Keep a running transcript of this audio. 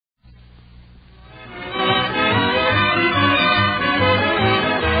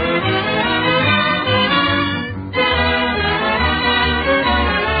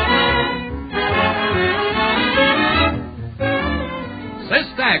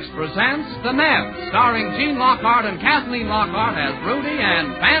Next presents The Nebbs, starring Gene Lockhart and Kathleen Lockhart as Rudy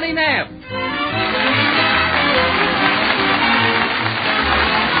and Fanny Nebbs.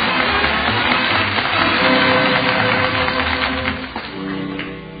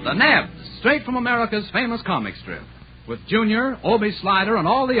 The Nebbs, straight from America's famous comic strip, with Junior, Obie Slider, and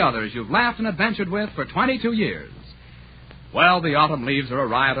all the others you've laughed and adventured with for 22 years. Well, the autumn leaves are a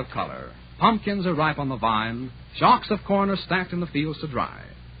riot of color. Pumpkins are ripe on the vine. Shocks of corn are stacked in the fields to dry.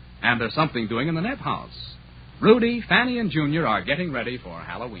 And there's something doing in the Nebb house. Rudy, Fanny, and Junior are getting ready for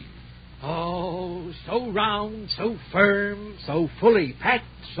Halloween. Oh, so round, so firm, so fully packed,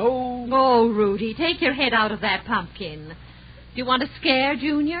 so... Oh, Rudy, take your head out of that pumpkin. Do you want to scare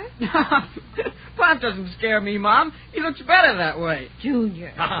Junior? Pop doesn't scare me, Mom. He looks better that way.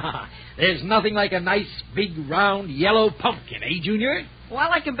 Junior. There's nothing like a nice, big, round, yellow pumpkin, eh, Junior? Well, I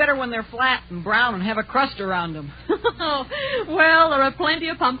like them better when they're flat and brown and have a crust around them. Well, there are plenty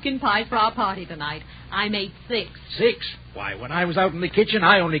of pumpkin pies for our party tonight. I made 6. 6? Why, when I was out in the kitchen,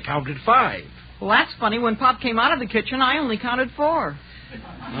 I only counted 5. Well, that's funny. When Pop came out of the kitchen, I only counted 4.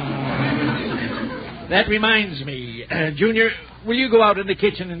 That reminds me. Junior, will you go out in the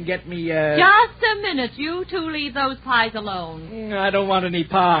kitchen and get me, Just a minute. You two leave those pies alone. I don't want any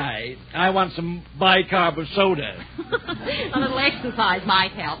pie. I want some bicarb of soda. A little exercise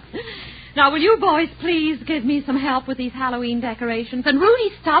might help. Now, will you boys please give me some help with these Halloween decorations? And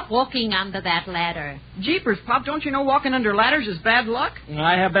Rudy, stop walking under that ladder. Jeepers, Pop, don't you know walking under ladders is bad luck?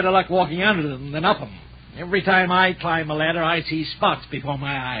 I have better luck walking under them than up them. Every time I climb a ladder, I see spots before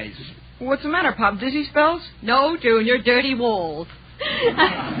my eyes. What's the matter, Pop? Dizzy spells? No, Junior, dirty walls.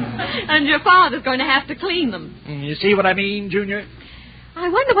 And your father's going to have to clean them. You see what I mean, Junior? I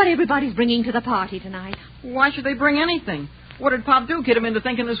wonder what everybody's bringing to the party tonight. Why should they bring anything? What did Pop do, kid him into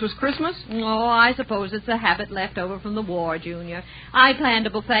thinking this was Christmas? Oh, I suppose it's a habit left over from the war, Junior. I planned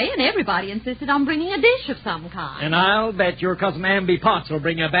a buffet, and everybody insisted on bringing a dish of some kind. And I'll bet your cousin Amby Potts will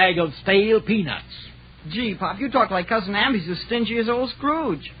bring a bag of stale peanuts. Gee, Pop, you talk like Cousin Amby's as stingy as old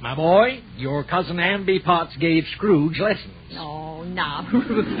Scrooge. My boy, your cousin Amby Potts gave Scrooge lessons. Oh, now,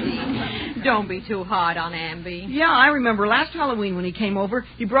 Rudy, don't be too hard on Amby. Yeah, I remember last Halloween when he came over,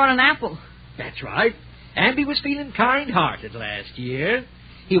 he brought an apple. That's right. Amby was feeling kind-hearted last year.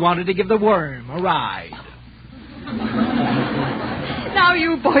 He wanted to give the worm a ride. Now,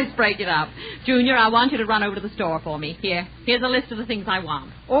 you boys break it up. Junior, I want you to run over to the store for me. Here's a list of the things I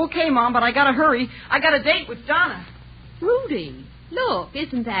want. Okay, Mom, but I gotta hurry. I got a date with Donna. Rudy, look,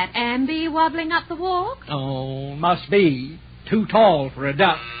 isn't that Amby wobbling up the walk? Oh, must be. Too tall for a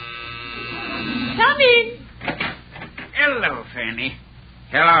duck. Come in. Hello, Fanny.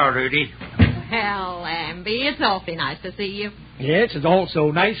 Hello, Rudy. Well, Amby, it's awfully nice to see you. Yes, it's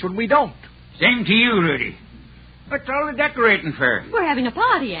also nice when we don't. Same to you, Rudy. What's all the decorating for? We're having a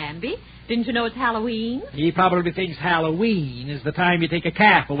party, Amby. Didn't you know it's Halloween? He probably thinks Halloween is the time you take a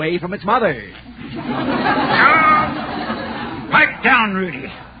calf away from its mother. Pipe down,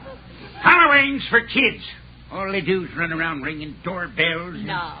 Rudy. Halloween's for kids. All they do is run around ringing doorbells.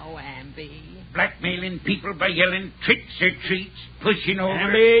 No, Amby. Blackmailing people by yelling tricks or treats, pushing over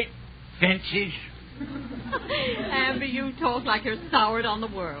Amby. fences. Amby, you talk like you're soured on the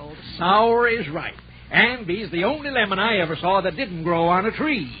world. Sour is right. Amby's the only lemon I ever saw that didn't grow on a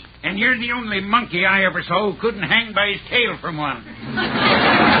tree. And you're the only monkey I ever saw who couldn't hang by his tail from one.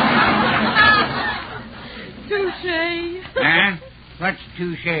 Touché. Huh? What's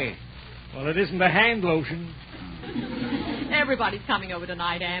touche? Well, it isn't a hand lotion. Everybody's coming over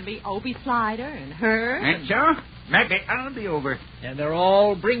tonight, Amby. Obie Slider and her. And so? Maybe I'll be over. And they're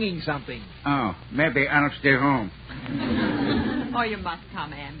all bringing something. Oh, maybe I'll stay home. Oh, you must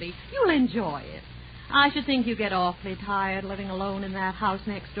come, Amby. You'll enjoy it. I should think you get awfully tired living alone in that house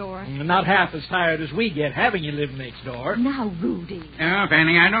next door. Not half as tired as we get having you live next door. Now, Rudy. Oh,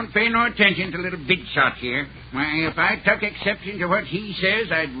 Fanny, I don't pay no attention to little big shot here. Why, if I took exception to what he says,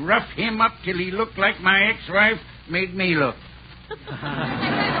 I'd rough him up till he looked like my ex-wife made me look.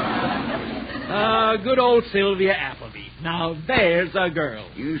 Good old Sylvia Appleby. Now, there's a girl.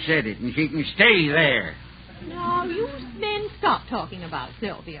 You said it, and she can stay there. Now, you men stop talking about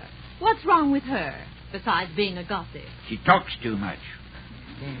Sylvia. What's wrong with her, besides being a gossip? She talks too much.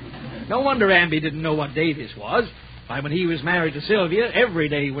 No wonder Amby didn't know what day this was. Why, when he was married to Sylvia, every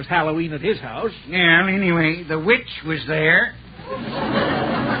day was Halloween at his house. Well, anyway, the witch was there.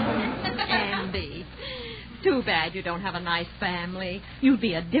 Amby, too bad you don't have a nice family. You'd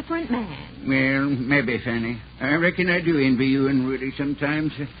be a different man. Well, maybe, Fanny. I reckon I do envy you and Rudy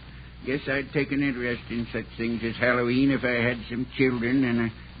sometimes. Guess I'd take an interest in such things as Halloween if I had some children and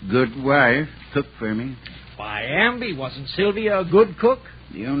a good wife cook for me. Why, Amby, wasn't Sylvia a good cook?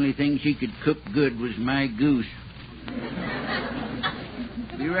 The only thing she could cook good was my goose.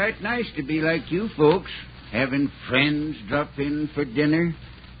 Be right nice to be like you folks, having friends drop in for dinner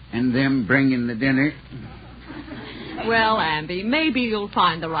and them bringing the dinner. Well, Amby, maybe you'll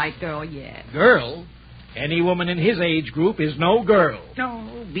find the right girl yet. Girl? Any woman in his age group is no girl.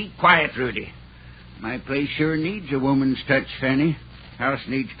 No, be quiet, Rudy. My place sure needs a woman's touch, Fanny. House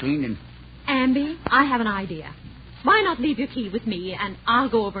needs cleaning. Amby, I have an idea. Why not leave your key with me, and I'll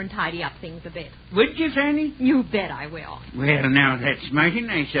go over and tidy up things a bit. Would you, Fanny? You bet I will. Well, now, that's mighty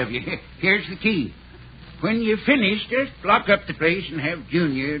nice of you. Here's the key. When you finish, just lock up the place and have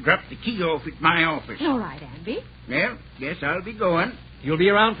Junior drop the key off at my office. All right, Amby. Well, guess I'll be going. You'll be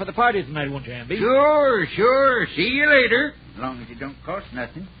around for the party tonight, won't you, Amby? Sure. See you later. As long as it don't cost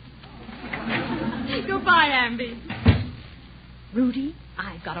nothing. Goodbye, Amby. Rudy,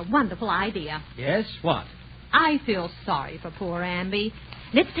 I've got a wonderful idea. Yes? What? I feel sorry for poor Amby.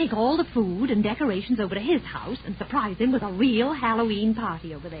 Let's take all the food and decorations over to his house and surprise him with a real Halloween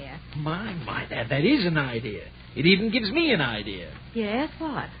party over there. My, that is an idea. It even gives me an idea. Yes,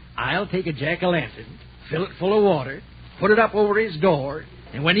 what? I'll take a jack-o'-lantern, fill it full of water, put it up over his door,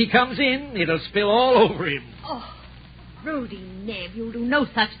 and when he comes in, it'll spill all over him. Oh, Rudy Nebb, you'll do no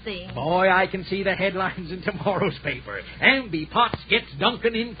such thing. Boy, I can see the headlines in tomorrow's paper. Amby Potts gets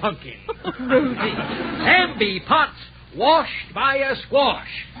Duncan in pumpkin. Rudy. Amby Potts washed by a squash.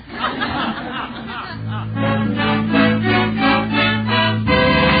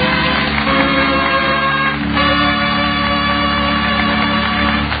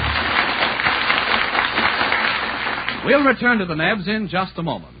 We'll return to the Nebbs in just a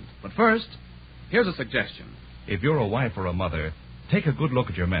moment. But first, here's a suggestion. If you're a wife or a mother, take a good look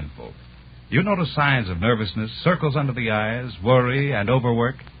at your menfolk. Do you notice signs of nervousness, circles under the eyes, worry, and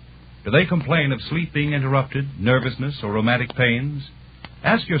overwork? Do they complain of sleep being interrupted, nervousness, or rheumatic pains?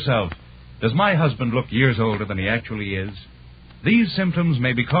 Ask yourself, does my husband look years older than he actually is? These symptoms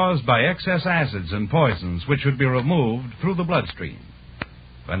may be caused by excess acids and poisons which should be removed through the bloodstream.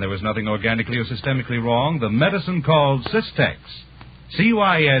 When there is nothing organically or systemically wrong, the medicine called Cystex,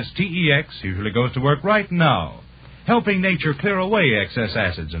 Cystex, usually goes to work right now, helping nature clear away excess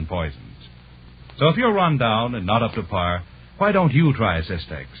acids and poisons. So if you're run down and not up to par, why don't you try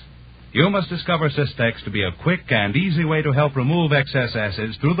Cystex? You must discover Cystex to be a quick and easy way to help remove excess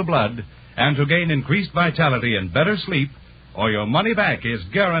acids through the blood and to gain increased vitality and better sleep, or your money back is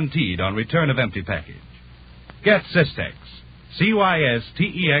guaranteed on return of empty package. Get Cystex,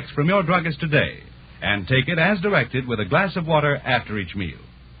 Cystex, from your druggist today, and take it as directed with a glass of water after each meal.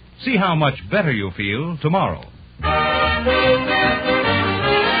 See how much better you feel tomorrow.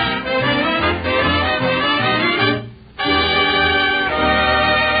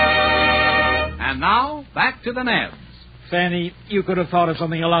 And now, back to the Nebbs. Fanny, you could have thought of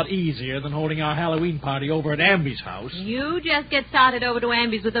something a lot easier than holding our Halloween party over at Amby's house. You just get started over to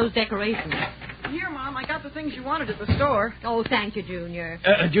Amby's with those decorations. Here, Mom, I got the things you wanted at the store. Oh, thank you, Junior.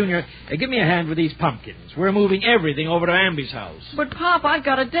 Junior, give me a hand with these pumpkins. We're moving everything over to Amby's house. But, Pop, I've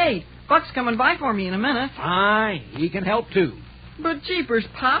got a date. Buck's coming by for me in a minute. Fine. He can help, too. But jeepers,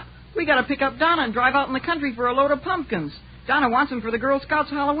 Pop. We got to pick up Donna and drive out in the country for a load of pumpkins. Donna wants them for the Girl Scouts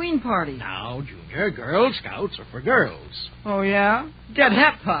Halloween party. Now, Junior, Girl Scouts are for girls. Oh, yeah? Get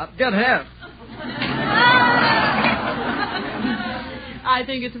hep, Pop. Get hep. I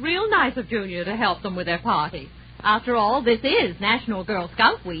think it's real nice of Junior to help them with their party. After all, this is National Girl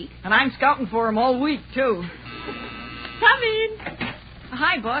Scout Week. And I'm scouting for 'em all week, too. Come in.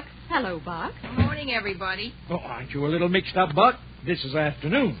 Hi, Buck. Hello, Buck. Morning, everybody. Oh, aren't you a little mixed up, Buck? This is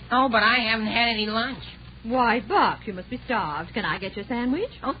afternoon. Oh, but I haven't had any lunch. Why, Buck, you must be starved. Can I get you a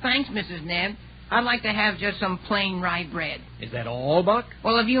sandwich? Oh, thanks, Mrs. Nebb. I'd like to have just some plain rye bread. Is that all, Buck?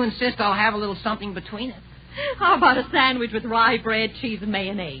 Well, if you insist, I'll have a little something between it. How about a sandwich with rye bread, cheese, and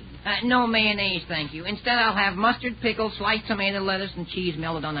mayonnaise? No mayonnaise, thank you. Instead, I'll have mustard, pickles, sliced tomato, lettuce, and cheese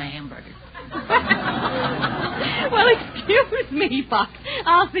melted on a hamburger. Well, excuse me, Buck.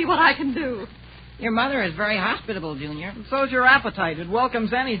 I'll see what I can do. Your mother is very hospitable, Junior. And so's your appetite. It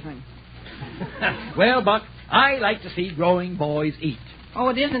welcomes anything. Well, Buck, I like to see growing boys eat. Oh,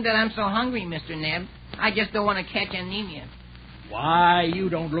 it isn't that I'm so hungry, Mr. Nebb. I just don't want to catch anemia. Why, you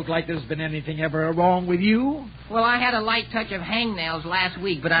don't look like there's been anything ever wrong with you. Well, I had a light touch of hangnails last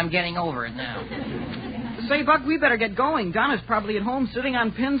week, but I'm getting over it now. Say, Buck, we better get going. Donna's probably at home sitting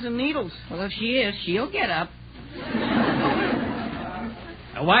on pins and needles. Well, if she is, she'll get up.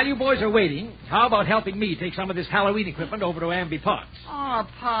 Now, while you boys are waiting, how about helping me take some of this Halloween equipment over to Amby Potts? Oh,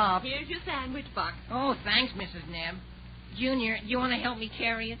 Pop. Here's your sandwich, Buck. Oh, thanks, Mrs. Nebb. Junior, do you want to help me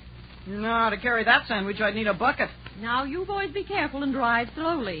carry it? No, to carry that sandwich, I'd need a bucket. Now, you boys be careful and drive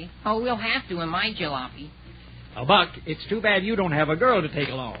slowly. Oh, we'll have to in my jalopy. Oh, Buck, it's too bad you don't have a girl to take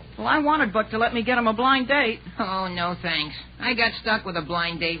along. Well, I wanted Buck to let me get him a blind date. Oh, no thanks. I got stuck with a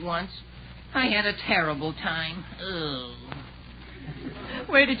blind date once. I had a terrible time. Ugh.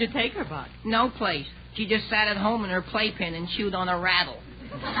 Where did you take her, Buck? No place. She just sat at home in her playpen and chewed on a rattle.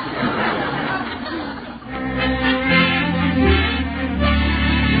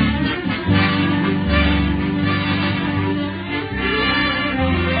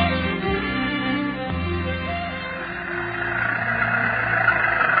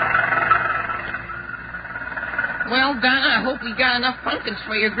 Well, Donna, I hope we got enough pumpkins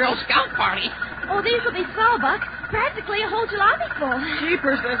for your Girl Scout party. Oh, these will be swell, Buck. Practically a whole jalopy full.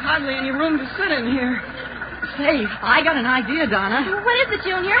 Jeepers, there's hardly any room to sit in here. Say, I got an idea, Donna. What is it,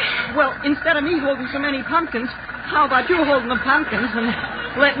 Junior? Well, instead of me holding so many pumpkins, how about you holding the pumpkins and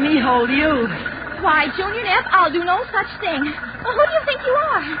let me hold you? Why, Junior Neff, I'll do no such thing. Well, who do you think you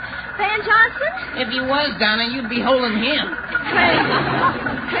are? Van Johnson? If you was, Donna, you'd be holding him.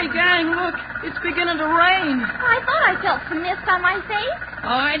 Hey, gang, look. It's beginning to rain. I thought I felt some mist on my face.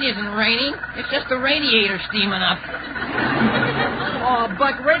 Oh, it isn't raining. It's just the radiator steaming up. Oh,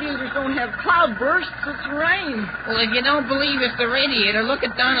 Buck, radiators don't have cloud bursts. It's rain. Well, if you don't believe it's the radiator, look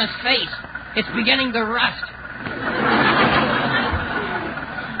at Donna's face. It's beginning to rust.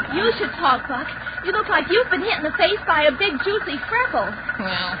 You should talk, Buck. You look like you've been hit in the face by a big, juicy freckle.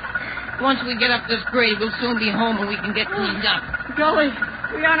 Well, once we get up this grade, we'll soon be home and we can get cleaned up. Golly,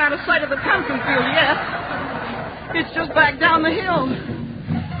 we aren't out of sight of the pumpkin field yet. It's just back down the hill.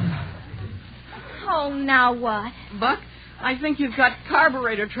 Oh, now what? Buck, I think you've got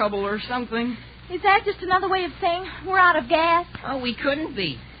carburetor trouble or something. Is that just another way of saying we're out of gas? Oh, we couldn't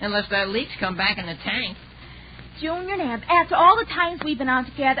be, unless that leak's come back in the tank. Junior Neb, after all the times we've been on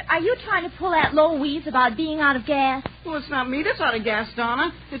together, are you trying to pull that low wheeze about being out of gas? Well, it's not me that's out of gas,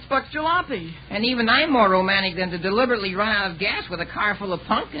 Donna. It's Buck Jalopy. And even I'm more romantic than to deliberately run out of gas with a car full of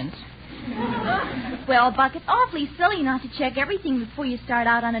pumpkins. Well, Buck, it's awfully silly not to check everything before you start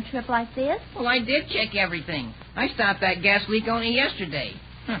out on a trip like this. Well, I did check everything. I stopped that gas leak only yesterday.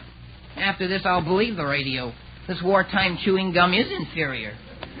 After this, I'll believe the radio. This wartime chewing gum is inferior.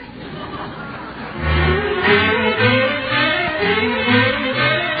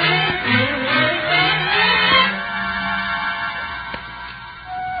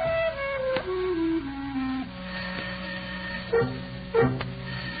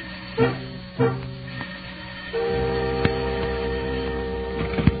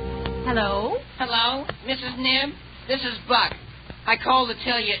 Hello? Hello, Mrs. Nebb? This is Buck. I called to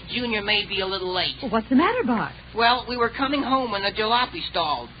tell you Junior may be a little late. Well, what's the matter, Buck? Well, we were coming home when the jalopy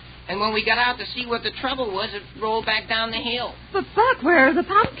stalled. And when we got out to see what the trouble was, it rolled back down the hill. But, Buck, where are the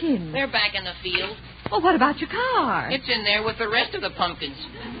pumpkins? They're back in the field. Well, what about your car? It's in there with the rest of the pumpkins.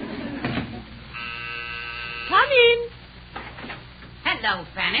 Come in. Hello,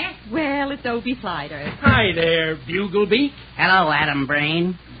 Fanny. Well, it's Obie Slider. Hi there, Buglebeak. Hello, Adam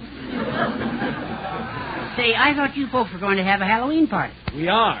Brain. Say, I thought you folks were going to have a Halloween party. We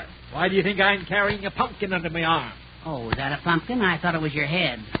are. Why do you think I'm carrying a pumpkin under my arm? Oh, is that a pumpkin? I thought it was your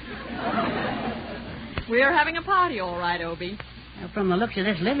head. We're having a party, all right, Obie. Well, from the looks of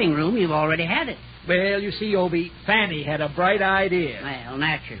this living room, you've already had it. Well, you see, Obie, Fanny had a bright idea. Well,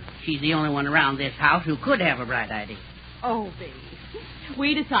 naturally. She's the only one around this house who could have a bright idea. Obie.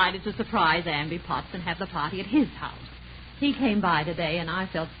 We decided to surprise Amby Potts and have the party at his house. He came by today, and I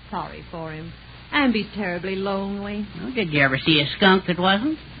felt sorry for him. Amby's terribly lonely. Well, did you ever see a skunk that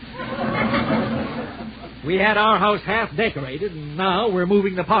wasn't? We had our house half decorated, and now we're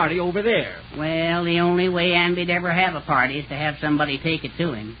moving the party over there. Well, the only way Amby'd ever have a party is to have somebody take it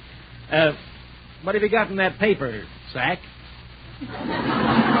to him. What have you got in that paper, Sack?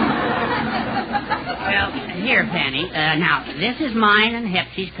 Well, here, Fanny. Now, this is mine and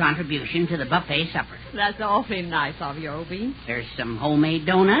Hepsy's contribution to the buffet supper. That's awfully nice of you, Obie. There's some homemade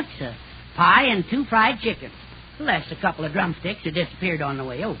donuts, a pie, and 2 fried chickens. Less a couple of drumsticks that disappeared on the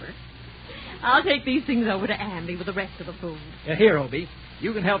way over. I'll take these things over to Amby with the rest of the food. Here, Obie.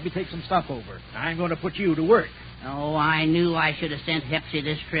 You can help me take some stuff over. I'm going to put you to work. Oh, I knew I should have sent Hepsy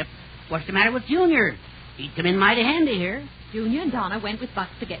this trip. What's the matter with Junior? He'd come in mighty handy here. Junior and Donna went with Buck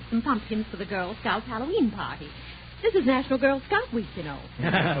to get some pumpkins for the Girl Scouts Halloween party. This is National Girl Scout Week, you know.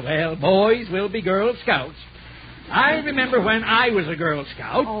 Well, boys will be Girl Scouts. I remember when I was a Girl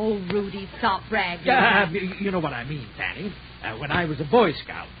Scout. Oh, Rudy, stop bragging. You know what I mean, Fanny. When I was a Boy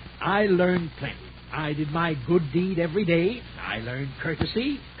Scout, I learned plenty. I did my good deed every day. I learned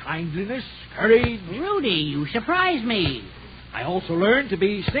courtesy, kindliness, courage. Rudy, you surprise me. I also learned to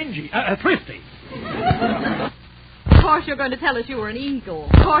be stingy, thrifty. Of course you're going to tell us you were an eagle.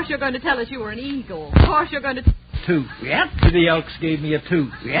 Of course you're going to tell us you were an eagle. Of course you're going to... Tooth. Yep. The Elks gave me a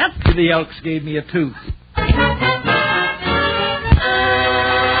tooth. Yep. The Elks gave me a tooth.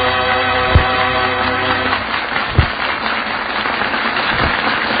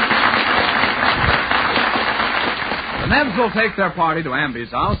 The Nebbs will take their party to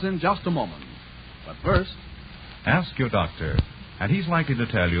Amby's house in just a moment. But first... Ask your doctor, and he's likely to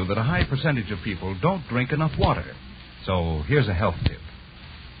tell you that a high percentage of people don't drink enough water. So here's a health tip.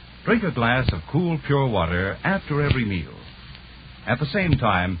 Drink a glass of cool, pure water after every meal. At the same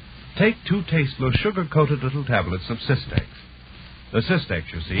time, take 2 tasteless, sugar-coated little tablets of Cystex. The Cystex,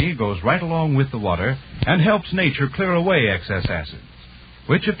 you see, goes right along with the water and helps nature clear away excess acids,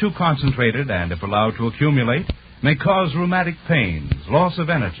 which, if too concentrated and if allowed to accumulate, may cause rheumatic pains, loss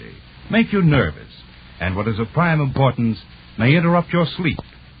of energy, make you nervous, and what is of prime importance, may interrupt your sleep.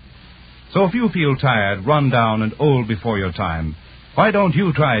 So if you feel tired, run down, and old before your time, why don't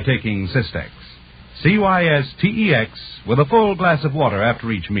you try taking Cystex? Cystex with a full glass of water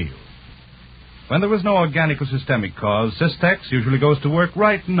after each meal. When there is no organic or systemic cause, Cystex usually goes to work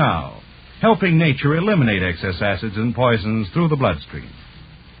right now, helping nature eliminate excess acids and poisons through the bloodstream.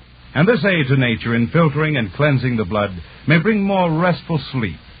 And this aid to nature in filtering and cleansing the blood may bring more restful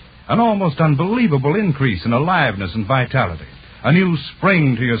sleep, an almost unbelievable increase in aliveness and vitality, a new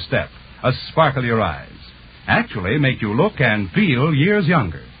spring to your step, a sparkle to your eyes, actually make you look and feel years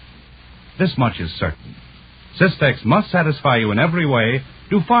younger. This much is certain. Cystex must satisfy you in every way,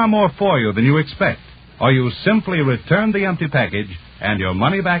 do far more for you than you expect, or you simply return the empty package and your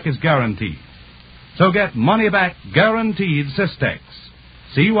money back is guaranteed. So get money back guaranteed Cystex.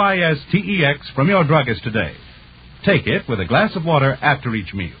 Cystex from your druggist today. Take it with a glass of water after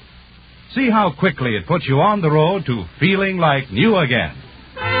each meal. See how quickly it puts you on the road to feeling like new again.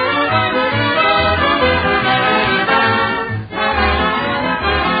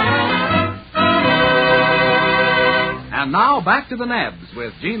 And now back to the Nebbs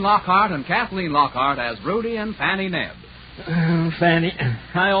with Gene Lockhart and Kathleen Lockhart as Rudy and Fanny Nebbs. Fanny,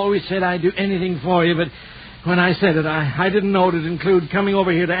 I always said I'd do anything for you, but when I said it, I didn't know it'd include coming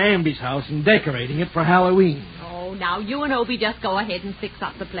over here to Amby's house and decorating it for Halloween. Oh, now you and Obie just go ahead and fix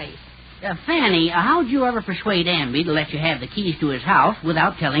up the place. Fanny, how'd you ever persuade Amby to let you have the keys to his house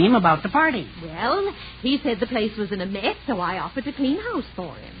without telling him about the party? Well, he said the place was in a mess, so I offered to clean house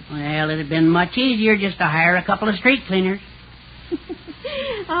for him. Well, it'd have been much easier just to hire a couple of street cleaners.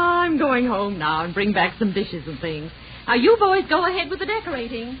 I'm going home now and bring back some dishes and things. Now, you boys go ahead with the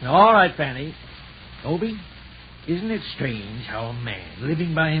decorating. All right, Fanny. Obie, isn't it strange how a man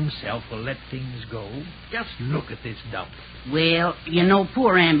living by himself will let things go? Just look at this dump. Well, you know,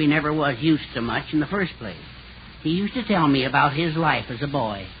 poor Amby never was used to much in the first place. He used to tell me about his life as a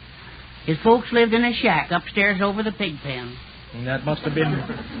boy. His folks lived in a shack upstairs over the pig pen. That must have been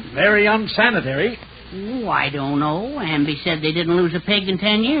very unsanitary. Oh, I don't know. Amby said they didn't lose a pig in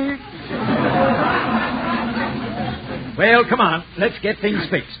 10 years. Well, come on. Let's get things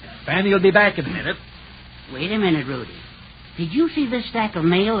fixed. Fanny will be back in a minute. Wait a minute, Rudy. Did you see this stack of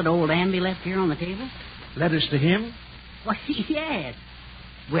mail that old Amby left here on the table? Letters to him? Why, yes.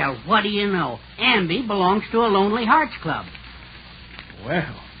 Well, what do you know? Amby belongs to a Lonely Hearts Club.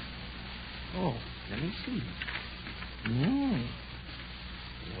 Well. Oh, let me see.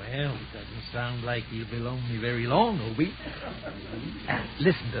 Well, it doesn't sound like he'll be lonely very long, Obie.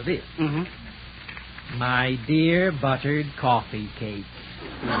 Listen to this. Mm-hmm. My dear buttered coffee cake.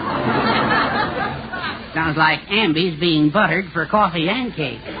 Sounds like Amby's being buttered for coffee and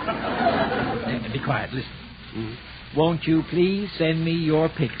cake. Be quiet, listen. Mm-hmm. Won't you please send me your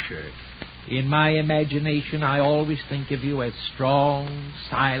picture? In my imagination, I always think of you as strong,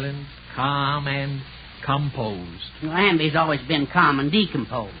 silent, calm, and composed. Well, Amby's always been calm and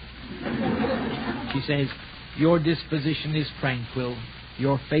decomposed. She says, your disposition is tranquil.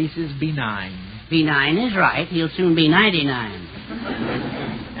 Your face is benign. Benign is right. He'll soon be 99.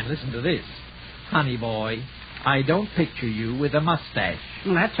 And listen to this. Honey boy, I don't picture you with a mustache.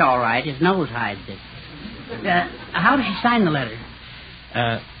 Well, that's all right. His nose hides it. How does she sign the letter?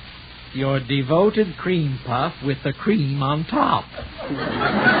 Your devoted cream puff with the cream on top.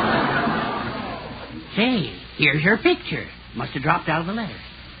 Say, here's your picture. Must have dropped out of the letter.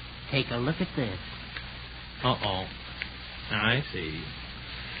 Take a look at this. Uh-oh. I see.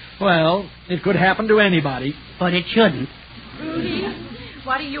 Well, it could happen to anybody. But it shouldn't. Rudy,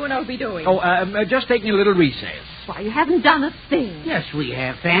 what are you and Obie doing? Oh, just taking a little recess. Why, you haven't done a thing. Yes, we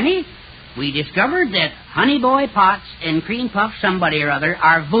have, Fanny. We discovered that Honey Boy Potts and Cream Puff somebody or other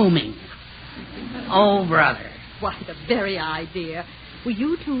are booming. Oh, brother. Why, the very idea. Were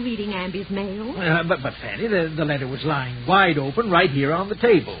you two reading Amby's mail? But Fanny, the letter was lying wide open right here on the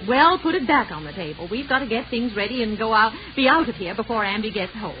table. Well, put it back on the table. We've got to get things ready and be out of here before Amby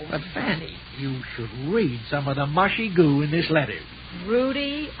gets home. But Fanny, you should read some of the mushy goo in this letter.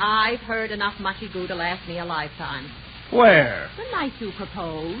 Rudy, I've heard enough mushy goo to last me a lifetime. Where? The night you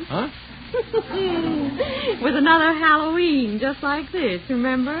proposed. Huh? It was another Halloween, just like this,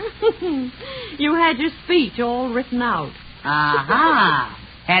 remember? You had your speech all written out. Aha.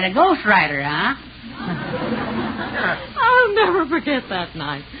 Had a ghostwriter, huh? I'll never forget that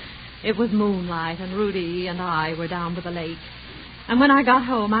night. It was moonlight, and Rudy and I were down by the lake. And when I got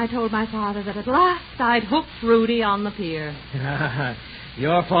home, I told my father that at last I'd hooked Rudy on the pier.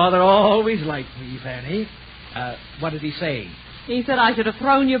 Your father always liked me, Fanny. What did he say? He said I should have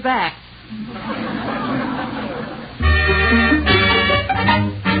thrown you back.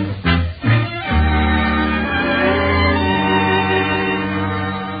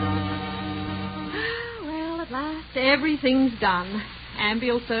 Well, at last, everything's done.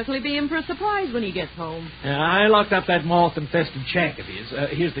 Amby'll certainly be in for a surprise when he gets home. I locked up that moth-infested shack of his.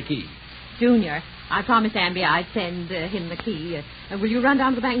 Here's the key. Junior, I promised Amby I'd send him the key. Will you run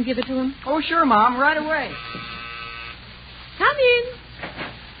down to the bank and give it to him? Oh, sure, Mom, right away. Come in.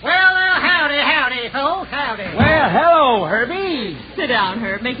 Well, howdy, folks, howdy. Well, hello, Herbie. Sit down,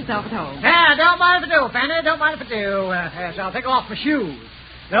 Herb. Make yourself at home. Yeah, don't mind if I do, Fanny, don't mind if I do. Yes, I'll take off my shoes.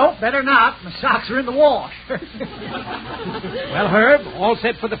 Nope, better not. My socks are in the wash. Well, Herb, all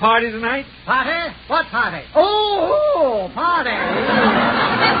set for the party tonight? Party? What party? Oh, party.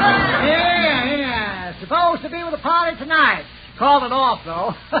 Yeah. Supposed to be with a party tonight. Called it off,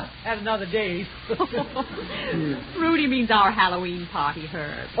 though. Had another day. Rudy means our Halloween party,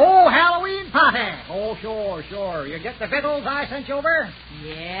 Herb. Oh, Halloween party. Oh, sure. You get the victuals I sent you over?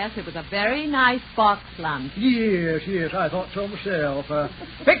 Yes, it was a very nice box lunch. Yes, I thought so myself.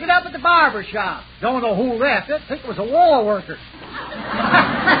 Picked it up at the barber shop. Don't know who left it. Think it was a war worker.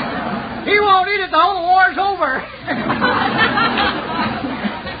 He won't eat it till the war's over.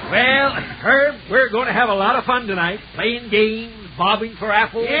 Well, Herb, we're going to have a lot of fun tonight. Playing games, bobbing for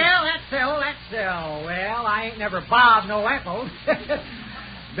apples. Yeah, that's so. Well, I ain't never bobbed no apples.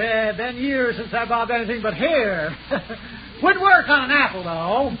 Been years since I bobbed anything but hair. Wouldn't work on an apple,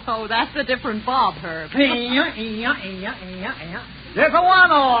 though. Oh, that's a different bob, Herb. There's a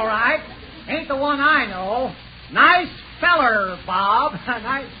one, all right. Ain't the one I know. Nice feller, Bob.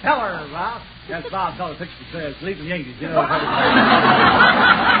 Nice feller, Bob. That's Bob Feller picture says, leave the Yankees, you know.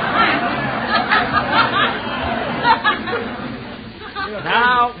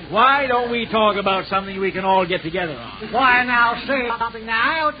 Now, why don't we talk about something we can all get together on? Why, now, say something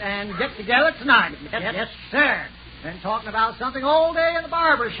now and get together tonight. Yes, sir. Been talking about something all day in the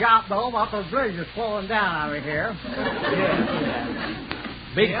barber shop, though. My blizzard's flowing down over here.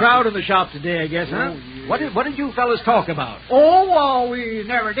 Big crowd in the shop today, I guess, huh? What did you fellas talk about? Oh, well, we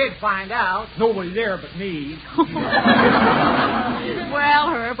never did find out. Nobody there but me. Well,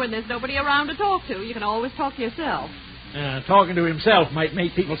 Herb, when there's nobody around to talk to, you can always talk to yourself. Talking to himself might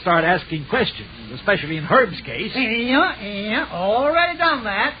make people start asking questions, especially in Herb's case. Yeah, already done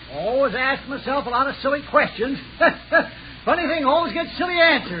that. Always ask myself a lot of silly questions. Funny thing, always get silly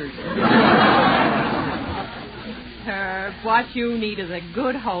answers. Herb, what you need is a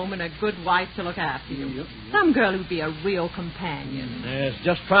good home and a good wife to look after you. Some girl who'd be a real companion. Yes,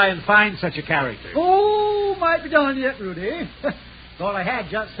 just try and find such a character. Oh, might be done yet, Rudy. Thought I had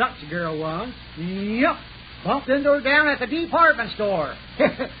just such a girl once. Yep. Bumped into her down at the department store.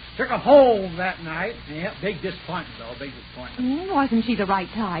 Took her home that night. Yep, big disappointment, though. Big disappointment. Wasn't she the right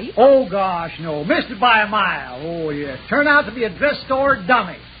type? Oh, gosh, no. Missed it by a mile. Oh, yes. Turned out to be a dress store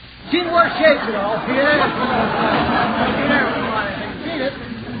dummy. Seen worse shape, you know.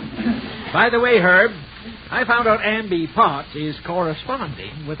 By the way, Herb, I found out Amby Potts is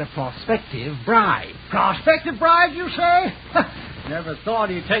corresponding with a prospective bride. Prospective bride, you say? Never thought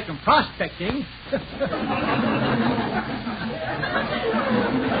he'd take them prospecting.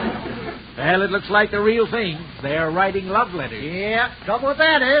 Well, it looks like the real thing. They're writing love letters. Yeah, trouble with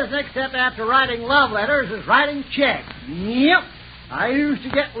that is, next step after writing love letters is writing checks. Yep. I used to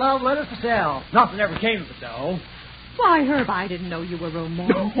get love letters myself. Nothing ever came of it, though. Why, Herb, I didn't know you were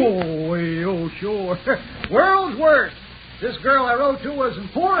romantic. Oh, sure. World's worst. This girl I wrote to was in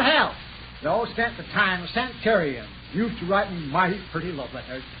poor health. Though spent the time in a sanitarium. Used to write me mighty pretty love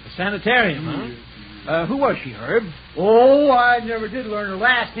letters. A sanitarium, huh? Who was she, Herb? Oh, I never did learn her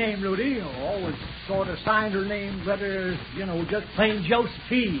last name, Rudy. Always sort of signed her name letters, just plain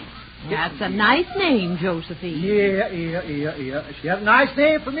Josephine. That's a nice name, Josephine. Yeah. She had a nice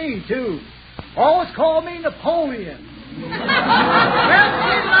name for me, too. Always call me Napoleon. Well,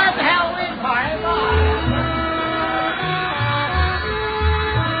 it's like the Halloween party. Bye.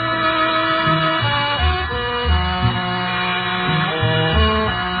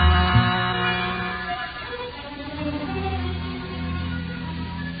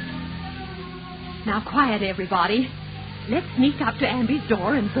 Now, quiet, everybody. Let's sneak up to Amby's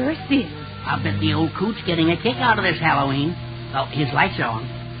door and burst in. I bet the old coot's getting a kick out of this Halloween. Oh, his light's on.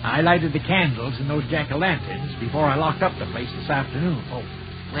 I lighted the candles and those jack-o'-lanterns before I locked up the place this afternoon. Oh,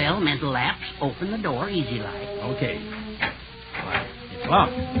 Well, mental lapse. Open the door, easy like. okay. Why, it's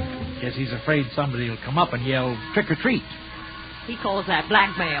locked. Guess he's afraid somebody will come up and yell, trick or treat. He calls that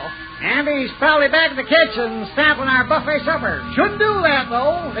blackmail. Andy's probably back in the kitchen sampling our buffet supper. Shouldn't do that,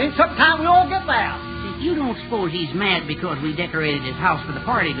 though. Ain't sometime we all get that. You don't suppose he's mad because we decorated his house for the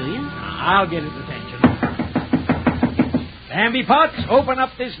party, do you? I'll get his attention. Amby Potts, open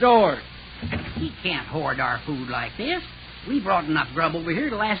up this door. He can't hoard our food like this. We brought enough grub over here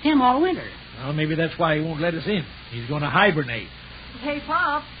to last him all winter. Well, maybe that's why he won't let us in. He's going to hibernate. Hey,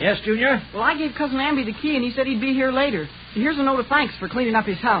 Pop. Yes, Junior? Well, I gave Cousin Amby the key, and he said he'd be here later. Here's a note of thanks for cleaning up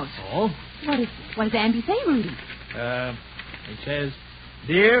his house. Oh? What does Amby say, Rudy? It says,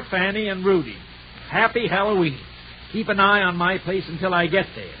 Dear Fanny and Rudy, Happy Halloween. Keep an eye on my place until I get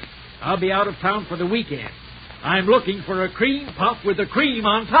there. I'll be out of town for the weekend. I'm looking for a cream puff with the cream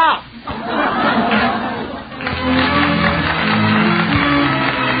on top.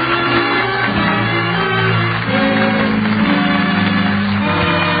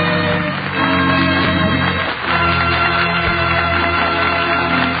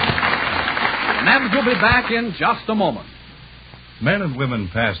 Nebbs will be back in just a moment. Men and women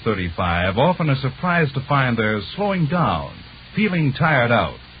past 35 often are surprised to find they're slowing down, feeling tired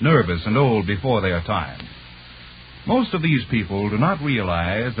out, nervous and old before their time. Most of these people do not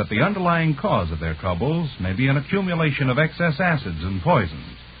realize that the underlying cause of their troubles may be an accumulation of excess acids and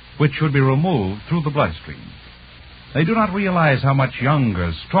poisons, which should be removed through the bloodstream. They do not realize how much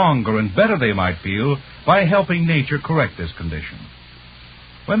younger, stronger, and better they might feel by helping nature correct this condition.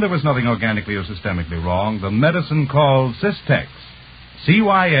 When there is nothing organically or systemically wrong, the medicine called Cystex,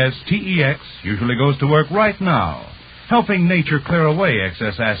 Cystex, usually goes to work right now, helping nature clear away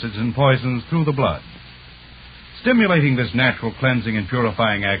excess acids and poisons through the blood. Stimulating this natural cleansing and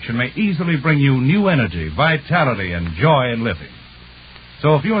purifying action may easily bring you new energy, vitality, and joy in living.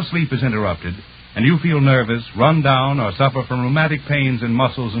 So if your sleep is interrupted and you feel nervous, run down, or suffer from rheumatic pains in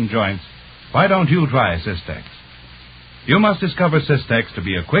muscles and joints, why don't you try Cystex? You must discover Cystex to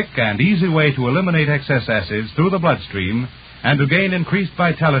be a quick and easy way to eliminate excess acids through the bloodstream and to gain increased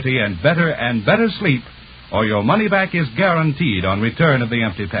vitality and better sleep, or your money back is guaranteed on return of the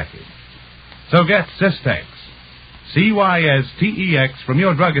empty package. So get Cystex, Cystex, from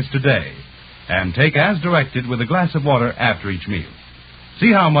your druggist today, and take as directed with a glass of water after each meal.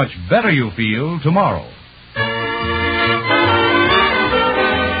 See how much better you feel tomorrow.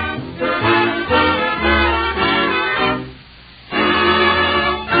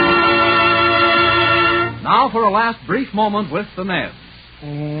 Now for a last brief moment with the Nebbs.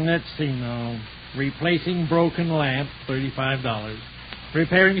 Let's see now. Replacing broken lamp, $35.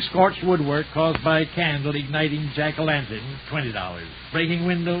 Repairing scorched woodwork caused by candle igniting jack-o'-lantern, $20. Breaking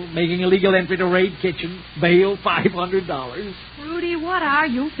window, making illegal entry to raid kitchen, bail, $500. Rudy, what are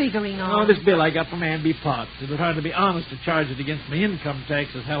you figuring on? Oh, this bill I got from Amby Potts. It would hardly be honest to charge it against my income tax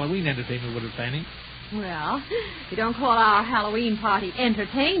as Halloween entertainment would have, Fanny. Well, you don't call our Halloween party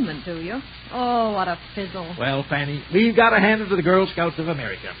entertainment, do you? Oh, what a fizzle. Well, Fanny, we've got to hand it to the Girl Scouts of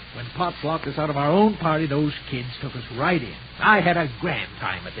America. When Potts locked us out of our own party, those kids took us right in. I had a grand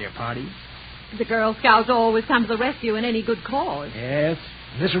time at their party. The Girl Scouts always come to the rescue in any good cause. Yes.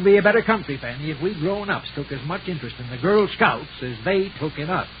 This would be a better country, Fanny, if we grown-ups took as much interest in the Girl Scouts as they took in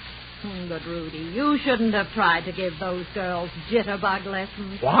us. But, Rudy, you shouldn't have tried to give those girls jitterbug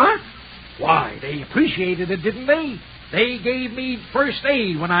lessons. What? Why, they appreciated it, didn't they? They gave me first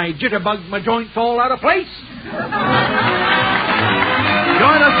aid when I jitterbugged my joints all out of place.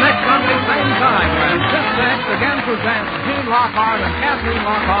 Join us next Sunday, same time, when Cystex again presents Gene Lockhart and Kathleen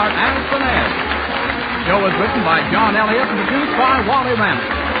Lockhart as the Nebbs. The show is written by John Elliott and produced by Wally Ramsey.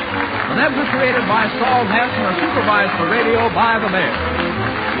 The Nebbs is created by Saul Hess and are supervised for radio by the Bear.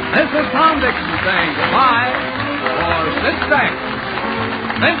 This is Tom Dixon saying goodbye for Cystex.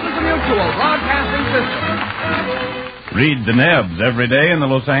 This is the Mutual Broadcasting System. Read the Nebbs every day in the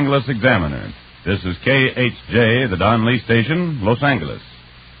Los Angeles Examiner. This is KHJ, the Don Lee Station, Los Angeles.